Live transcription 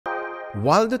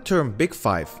While the term Big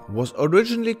Five was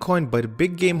originally coined by the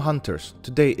big game hunters,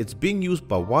 today it's being used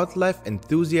by wildlife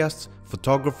enthusiasts,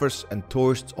 photographers and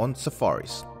tourists on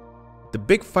safaris. The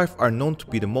Big Five are known to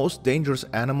be the most dangerous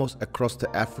animals across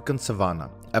the African Savannah.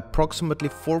 Approximately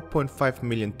 4.5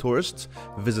 million tourists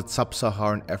visit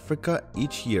sub-Saharan Africa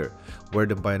each year, where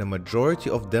the majority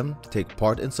of them take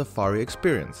part in safari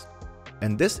experience.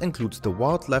 And this includes the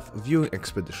wildlife viewing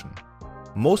expedition.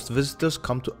 Most visitors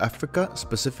come to Africa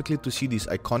specifically to see these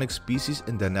iconic species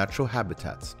in their natural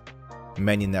habitats.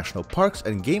 Many national parks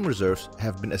and game reserves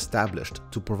have been established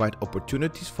to provide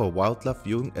opportunities for wildlife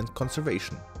viewing and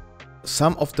conservation.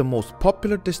 Some of the most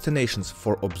popular destinations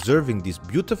for observing these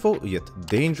beautiful yet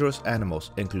dangerous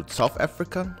animals include South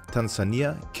Africa,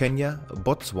 Tanzania, Kenya,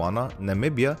 Botswana,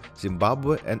 Namibia,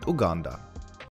 Zimbabwe and Uganda.